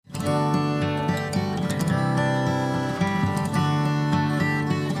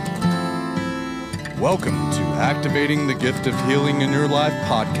Welcome to Activating the Gift of Healing in Your Life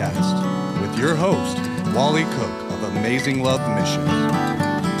podcast with your host, Wally Cook of Amazing Love Missions.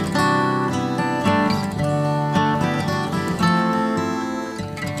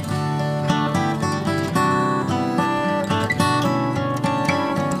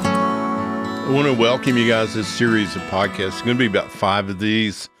 I want to welcome you guys to this series of podcasts. It's going to be about 5 of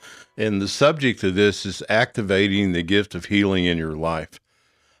these. And the subject of this is activating the gift of healing in your life.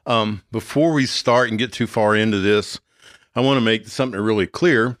 Before we start and get too far into this, I want to make something really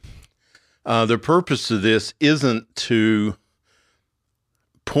clear. The purpose of this isn't to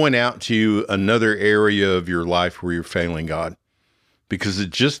point out to you another area of your life where you're failing God, because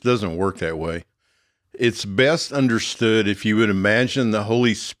it just doesn't work that way. It's best understood if you would imagine the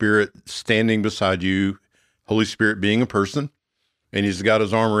Holy Spirit standing beside you, Holy Spirit being a person, and he's got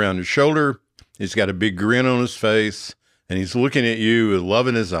his arm around your shoulder, he's got a big grin on his face, and he's looking at you with love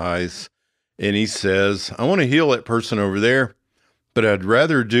in his eyes, and he says, I want to heal that person over there, but I'd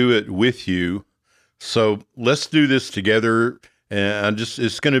rather do it with you, so let's do this together, and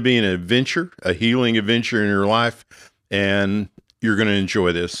it's going to be an adventure, a healing adventure in your life, and you're going to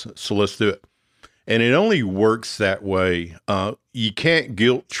enjoy this, so let's do it. And it only works that way. You can't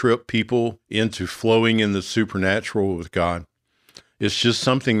guilt trip people into flowing in the supernatural with God. It's just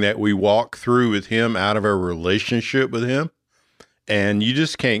something that we walk through with him out of our relationship with him. And you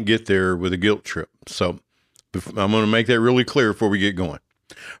just can't get there with a guilt trip. So I'm going to make that really clear before we get going.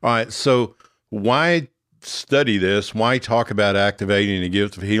 All right. So why study this? Why talk about activating the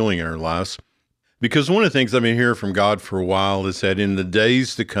gift of healing in our lives? Because one of the things I've been hearing from God for a while is that in the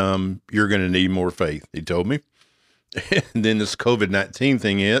days to come, you're going to need more faith, he told me. And then this COVID-19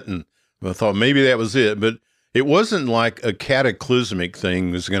 thing hit, and I thought maybe that was it. But it wasn't like a cataclysmic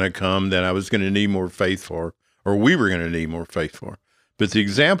thing was going to come that I was going to need more faith for, or we were going to need more faith for. But the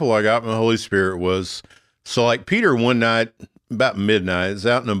example I got from the Holy Spirit was, so like Peter one night, about midnight, is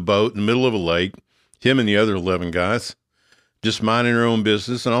out in a boat in the middle of a lake, him and the other 11 guys, just minding their own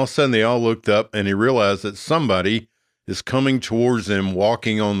business, and all of a sudden they all looked up and he realized that somebody is coming towards them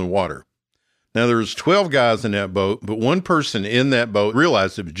walking on the water. Now there's 12 guys in that boat, but one person in that boat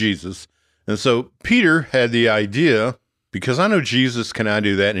realized it was Jesus. And so Peter had the idea, because I know Jesus, can I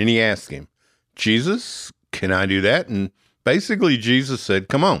do that? And he asked him, Jesus, can I do that? And basically Jesus said,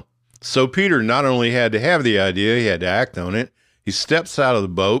 come on. So Peter not only had to have the idea, he had to act on it. He steps out of the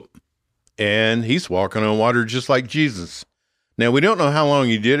boat and he's walking on water just like Jesus. Now, we don't know how long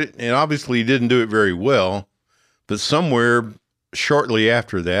he did it, and obviously he didn't do it very well, but somewhere shortly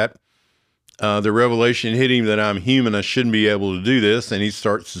after that, the revelation hit him that I'm human, I shouldn't be able to do this, and he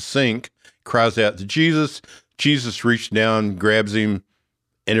starts to sink, cries out to Jesus. Jesus reached down, grabs him,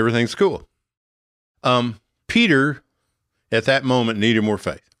 and everything's cool. Peter, at that moment, needed more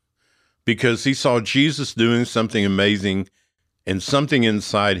faith because he saw Jesus doing something amazing, and something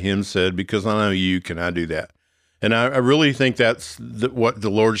inside him said, because I know you, can I do that? And I really think that's what the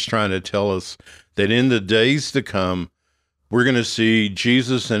Lord's trying to tell us, that in the days to come, we're going to see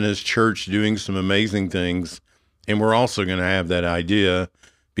Jesus and his church doing some amazing things. And we're also going to have that idea,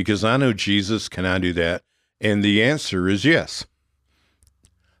 because I know Jesus, can I do that? And the answer is yes.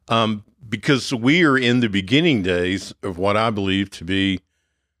 Because we are in the beginning days of what I believe to be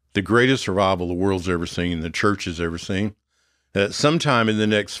the greatest revival the world's ever seen, the church has ever seen. That sometime in the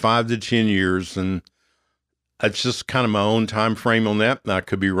next 5 to 10 years, and it's just kind of my own time frame on that. I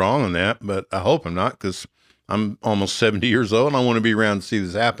could be wrong on that, but I hope I'm not, because I'm almost 70 years old and I want to be around to see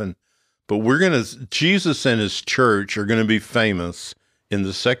this happen. But Jesus and his church are going to be famous in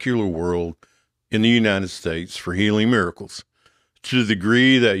the secular world in the United States for healing miracles, to the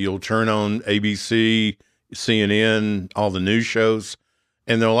degree that you'll turn on ABC, CNN, all the news shows,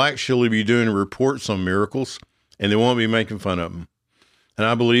 and they'll actually be doing reports on miracles, and they won't be making fun of them. And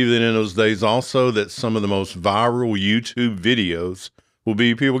I believe that in those days also that some of the most viral YouTube videos will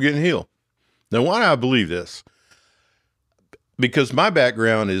be people getting healed. Now, why do I believe this? Because my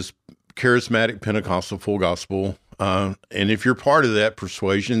background is charismatic Pentecostal full gospel. And if you're part of that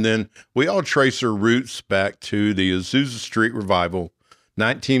persuasion, then we all trace our roots back to the Azusa Street Revival,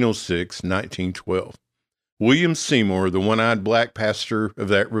 1906, 1912. William Seymour, the one-eyed black pastor of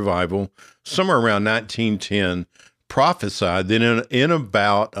that revival, somewhere around 1910, prophesied that in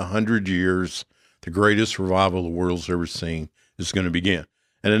about 100 years, the greatest revival the world's ever seen is going to begin.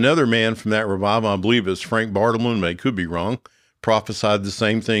 And another man from that revival, I believe it was Frank Bartleman, but I could be wrong, prophesied the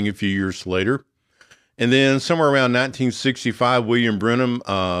same thing a few years later. And then somewhere around 1965, William Branham,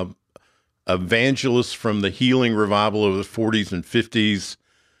 evangelist from the healing revival of the 40s and 50s,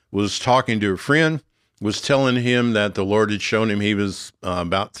 was talking to a friend, was telling him that the Lord had shown him he was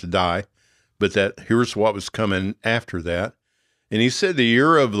about to die. but that here's what was coming after that. And he said the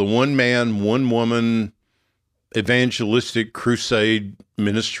era of the one man, one woman evangelistic crusade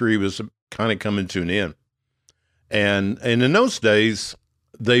ministry was kind of coming to an end. And in those days,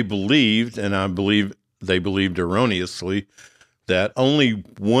 they believed, and I believe they believed erroneously, that only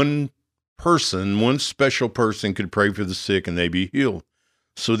one person, one special person could pray for the sick and they be healed.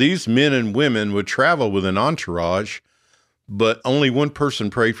 So these men and women would travel with an entourage, but only one person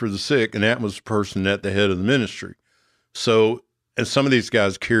prayed for the sick, and that was the person at the head of the ministry. So, and some of these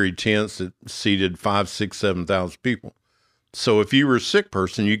guys carried tents that seated 5,000, 6,000, 7,000 people. So if you were a sick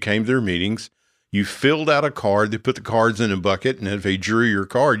person, you came to their meetings, you filled out a card, they put the cards in a bucket, and if they drew your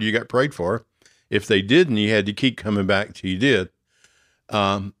card, you got prayed for. If they didn't, you had to keep coming back till you did.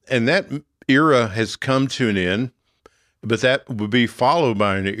 And that era has come to an end, but that would be followed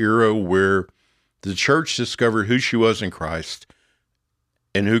by an era where the church discovered who she was in Christ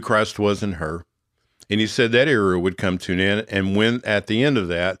and who Christ was in her. And he said that era would come to an end, and when at the end of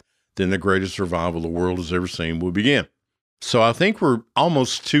that, then the greatest revival the world has ever seen will begin. So I think we're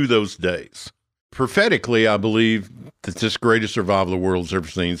almost to those days. Prophetically, I believe that this greatest revival the world has ever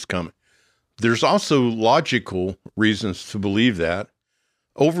seen is coming. There's also logical reasons to believe that.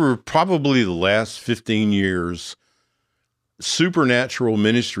 Over probably the last 15 years, supernatural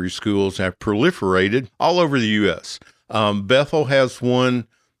ministry schools have proliferated all over the U.S. Bethel has one,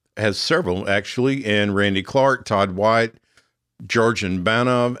 has several actually, and Randy Clark, Todd White, Georgian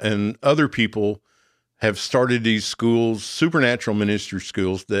Banov, and other people have started these schools, supernatural ministry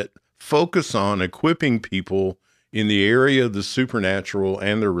schools, that focus on equipping people in the area of the supernatural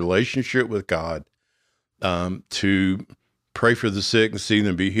and their relationship with God to pray for the sick and see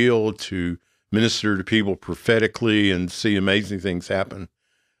them be healed, to minister to people prophetically and see amazing things happen.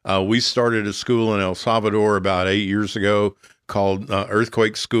 We started a school in El Salvador about 8 years ago called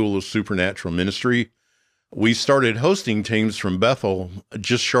Earthquake School of Supernatural Ministry. We started hosting teams from Bethel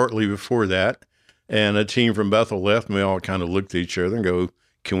just shortly before that, and a team from Bethel left, and we all kind of looked at each other and go,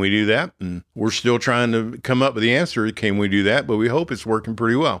 can we do that? And we're still trying to come up with the answer, can we do that? But we hope it's working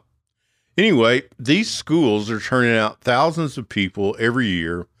pretty well. Anyway, these schools are turning out thousands of people every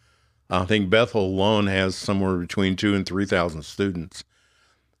year. I think Bethel alone has somewhere between 2,000 and 3,000 students.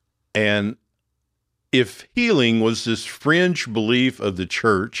 And if healing was this fringe belief of the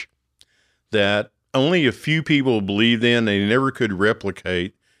church that only a few people believed in, they never could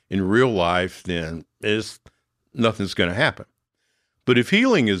replicate in real life, then nothing's going to happen. But if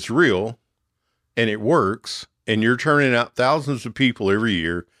healing is real and it works, and you're turning out thousands of people every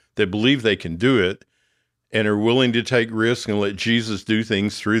year that believe they can do it and are willing to take risks and let Jesus do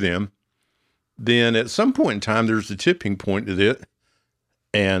things through them, then at some point in time, there's a tipping point to it,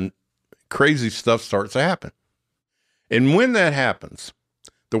 and crazy stuff starts to happen. And when that happens,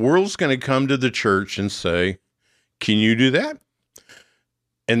 the world's going to come to the church and say, can you do that?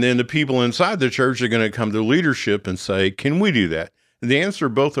 And then the people inside the church are going to come to leadership and say, can we do that? And the answer to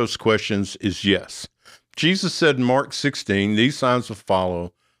both those questions is yes. Jesus said in Mark 16, these signs will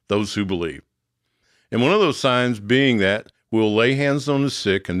follow those who believe. And one of those signs being that we'll lay hands on the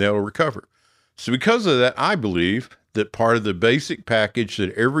sick and they'll recover. So because of that, I believe that part of the basic package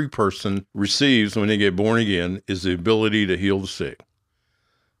that every person receives when they get born again is the ability to heal the sick.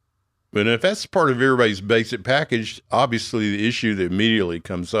 But if that's part of everybody's basic package, obviously the issue that immediately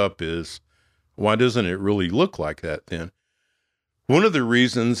comes up is, why doesn't it really look like that then? One of the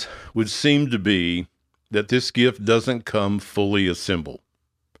reasons would seem to be that this gift doesn't come fully assembled.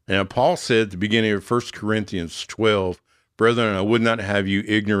 Now, Paul said at the beginning of 1 Corinthians 12, brethren, I would not have you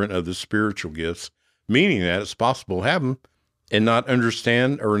ignorant of the spiritual gifts, meaning that it's possible to have them and not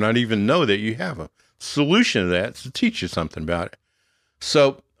understand or not even know that you have them. Solution to that is to teach you something about it.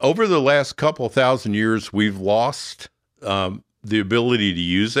 So over the last couple thousand years, we've lost the ability to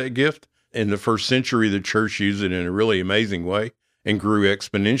use that gift. In the first century, the church used it in a really amazing way and grew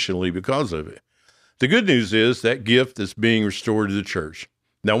exponentially because of it. The good news is that gift is being restored to the church.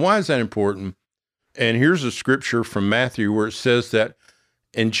 Now, why is that important? And here's a scripture from Matthew where it says that,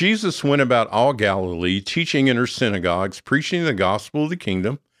 and Jesus went about all Galilee, teaching in her synagogues, preaching the gospel of the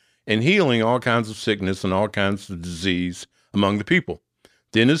kingdom, and healing all kinds of sickness and all kinds of disease among the people.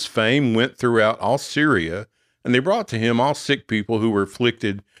 Then his fame went throughout all Syria, and they brought to him all sick people who were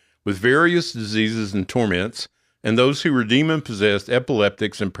afflicted with various diseases and torments, and those who were demon-possessed,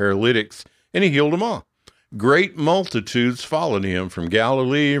 epileptics, and paralytics, and he healed them all. Great multitudes followed him from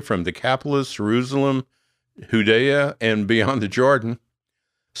Galilee, from Decapolis, Jerusalem, Judea, and beyond the Jordan.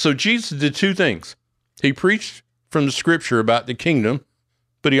 So Jesus did two things. He preached from the scripture about the kingdom,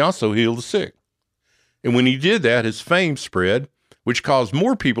 but he also healed the sick. And when he did that, his fame spread. which caused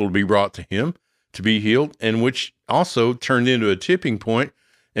more people to be brought to him to be healed, and which also turned into a tipping point.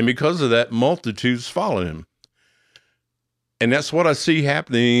 And because of that, multitudes followed him. And that's what I see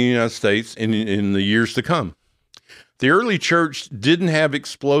happening in the United States in the years to come. The early church didn't have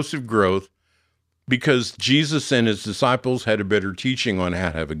explosive growth because Jesus and his disciples had a better teaching on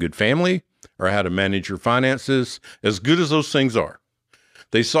how to have a good family or how to manage your finances, as good as those things are.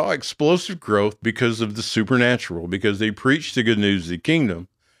 They saw explosive growth because of the supernatural, because they preached the good news of the kingdom,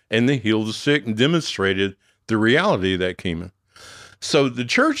 and they healed the sick and demonstrated the reality of that kingdom. So the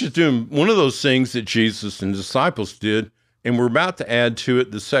church is doing one of those things that Jesus and disciples did, and we're about to add to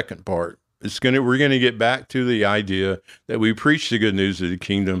it the second part. We're going to get back to the idea that we preach the good news of the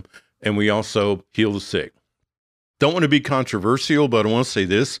kingdom, and we also heal the sick. Don't want to be controversial, but I want to say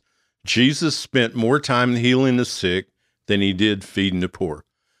this. Jesus spent more time healing the sick than he did feeding the poor.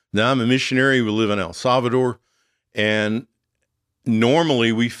 Now, I'm a missionary. We live in El Salvador, and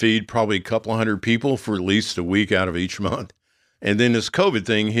normally we feed probably a couple hundred people for at least a week out of each month. And then this COVID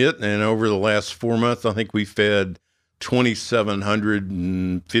thing hit, and over the last 4 months, I think we fed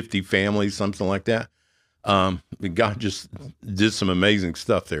 2,750 families, something like that. God just did some amazing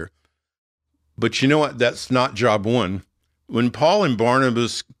stuff there. But you know what? That's not job one. When Paul and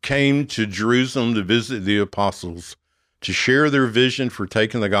Barnabas came to Jerusalem to visit the apostles, to share their vision for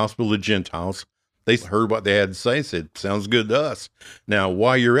taking the gospel to Gentiles, they heard what they had to say, said, sounds good to us. Now,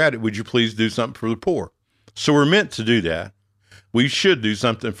 while you're at it, would you please do something for the poor? So we're meant to do that. We should do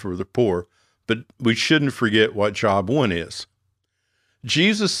something for the poor, but we shouldn't forget what job one is.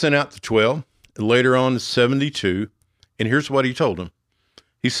 Jesus sent out the 12, later on the 72, and here's what he told them.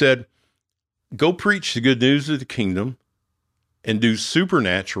 He said, go preach the good news of the kingdom and do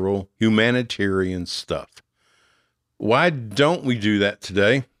supernatural humanitarian stuff. Why don't we do that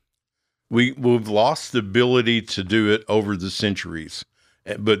today? We've lost the ability to do it over the centuries.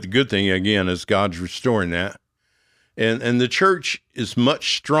 But the good thing, again, is God's restoring that. And the church is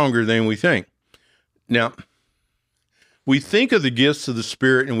much stronger than we think. Now, we think of the gifts of the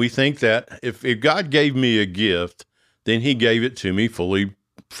Spirit, and we think that if God gave me a gift, then he gave it to me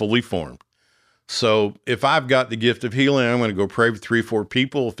fully formed. So if I've got the gift of healing, I'm going to go pray for 3 or 4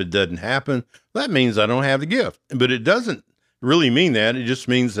 people. If it doesn't happen, that means I don't have the gift. But it doesn't really mean that. It just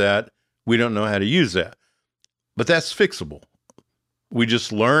means that we don't know how to use that. But that's fixable. We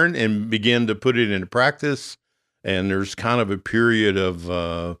just learn and begin to put it into practice. And there's kind of a period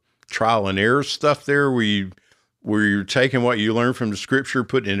of trial and error stuff there where you're taking what you learn from the scripture,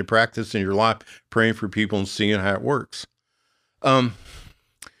 putting it into practice in your life, praying for people and seeing how it works.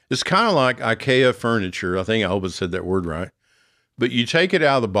 It's kind of like IKEA furniture. I hope I said that word right. But you take it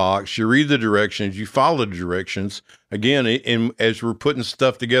out of the box, you read the directions, you follow the directions. Again, as we're putting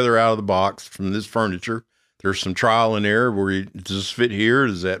stuff together out of the box from this furniture, there's some trial and error where does this fit here?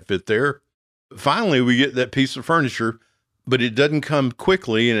 Does that fit there? Finally, we get that piece of furniture, but it doesn't come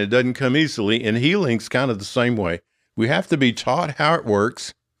quickly and it doesn't come easily. And healing's kind of the same way. We have to be taught how it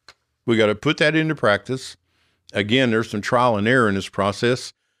works. We got to put that into practice. Again, there's some trial and error in this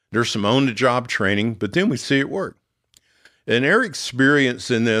process. There's some on-the-job training, but then we see it work. And our experience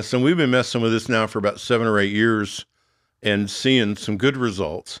in this, and we've been messing with this now for about 7 or 8 years and seeing some good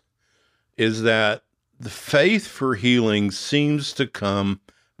results, is that the faith for healing seems to come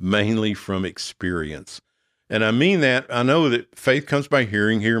mainly from experience. And I mean that, I know that faith comes by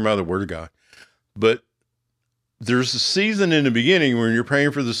hearing by the word of God. But there's a season in the beginning when you're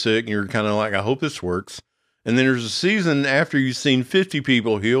praying for the sick and you're kind of like, I hope this works. And then there's a season after you've seen 50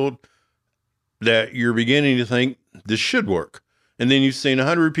 people healed that you're beginning to think this should work. And then you've seen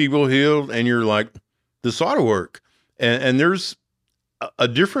 100 people healed and you're like, this ought to work. And there's a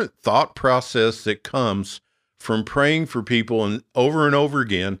different thought process that comes from praying for people and over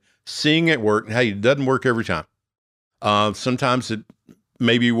again, seeing it work. And hey, it doesn't work every time. Sometimes it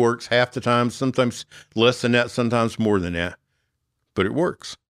maybe works half the time, sometimes less than that, sometimes more than that, but it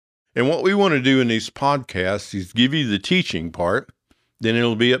works. And what we want to do in these podcasts is give you the teaching part, then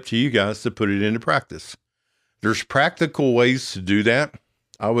it'll be up to you guys to put it into practice. There's practical ways to do that.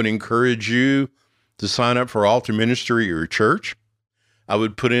 I would encourage you to sign up for altar ministry at your church. I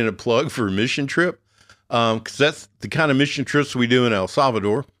would put in a plug for a mission trip, because that's the kind of mission trips we do in El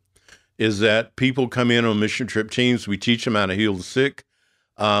Salvador, is that people come in on mission trip teams. We teach them how to heal the sick.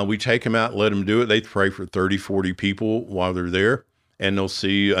 We take them out, let them do it. They pray for 30, 40 people while they're there, and they'll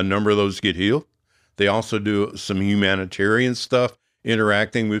see a number of those get healed. They also do some humanitarian stuff,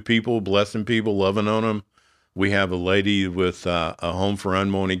 interacting with people, blessing people, loving on them. We have a lady with a home for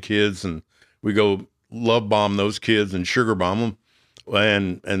unwanted kids, and we go love bomb those kids and sugar bomb them.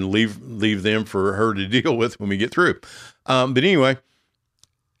 and leave them for her to deal with when we get through. But anyway,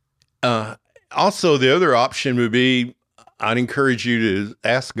 also the other option would be, I'd encourage you to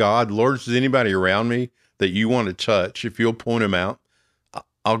ask God, Lord, is there anybody around me that you want to touch? If you'll point them out,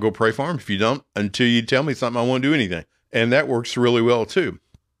 I'll go pray for them. If you don't, until you tell me something, I won't do anything. And that works really well too.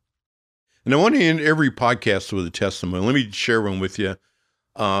 And I want to end every podcast with a testimony. Let me share one with you.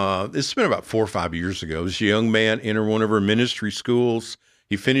 It's been about 4 or 5 years ago. This young man entered one of our ministry schools.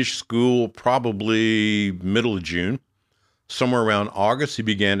 He finished school probably middle of June. Somewhere around August, he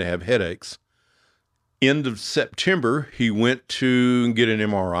began to have headaches. End of September, he went to get an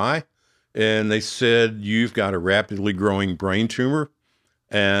MRI, and they said, you've got a rapidly growing brain tumor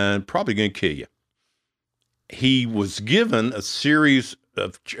and probably going to kill you. He was given a series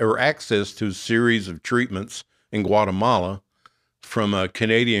of, or access to a series of treatments in Guatemala from a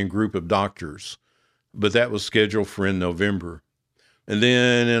Canadian group of doctors, but that was scheduled for in November. And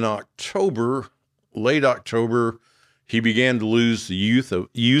then in October, late October, he began to lose the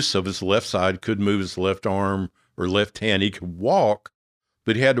use of his left side, couldn't move his left arm or left hand. He could walk,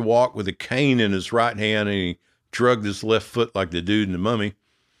 but he had to walk with a cane in his right hand, and he drugged his left foot like the dude in the Mummy.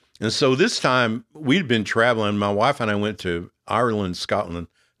 And so this time we'd been traveling. My wife and I went to Ireland, Scotland,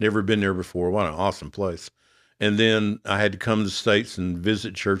 never been there before. What an awesome place. And then I had to come to the States and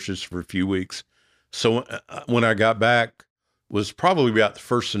visit churches for a few weeks. So when I got back, was probably about the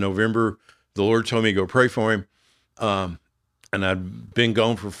 1st of November, the Lord told me to go pray for him. And I'd been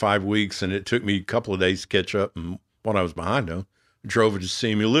gone for 5 weeks, and it took me a couple of days to catch up and what I was behind on. Drove to see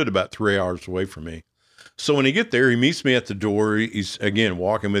him. He lived about 3 hours away from me. So when he get there, he meets me at the door. He's, again,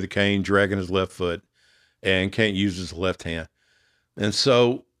 walking with a cane, dragging his left foot, and can't use his left hand. And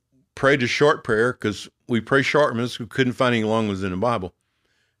so prayed a short prayer, because we pray short ones. We couldn't find any long ones in the Bible.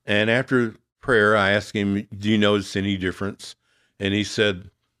 And after prayer, I asked him, do you notice any difference? And he said,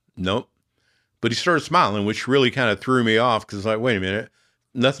 nope. But he started smiling, which really kind of threw me off, because like, wait a minute,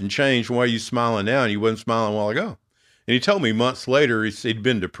 nothing changed. Why are you smiling now? And you wasn't smiling a while ago. And he told me months later he'd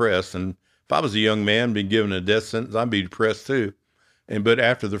been depressed. And if I was a young man, been given a death sentence, I'd be depressed too. But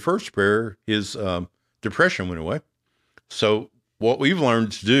after the first prayer, his depression went away. So what we've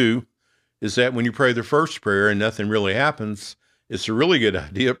learned to do is that when you pray the first prayer and nothing really happens, it's a really good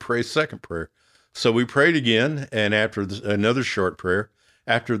idea to pray second prayer. So we prayed again, and after another short prayer,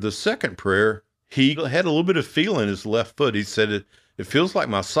 after the second prayer, he had a little bit of feel in his left foot. He said, it feels like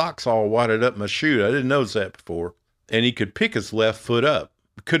my socks all wadded up my shoe. I didn't notice that before. And he could pick his left foot up.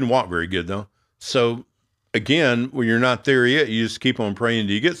 Couldn't walk very good, though. So again, when you're not there yet, you just keep on praying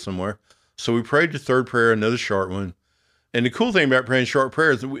until you get somewhere. So we prayed the third prayer, another short one. And the cool thing about praying short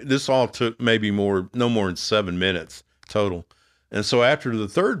prayers, this all took maybe no more than 7 minutes total. And so after the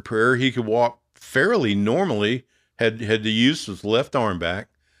third prayer, he could walk fairly normally, had to use his left arm back.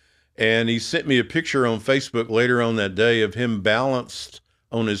 And he sent me a picture on Facebook later on that day of him balanced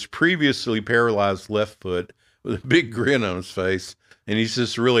on his previously paralyzed left foot with a big grin on his face. And he's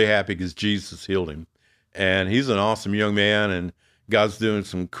just really happy because Jesus healed him. And he's an awesome young man, and God's doing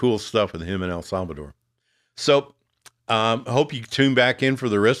some cool stuff with him in El Salvador. So I hope you tune back in for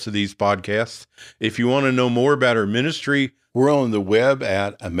the rest of these podcasts. If you want to know more about our ministry, we're on the web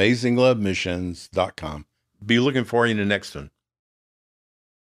at amazinglovemissions.com. Be looking for you in the next one.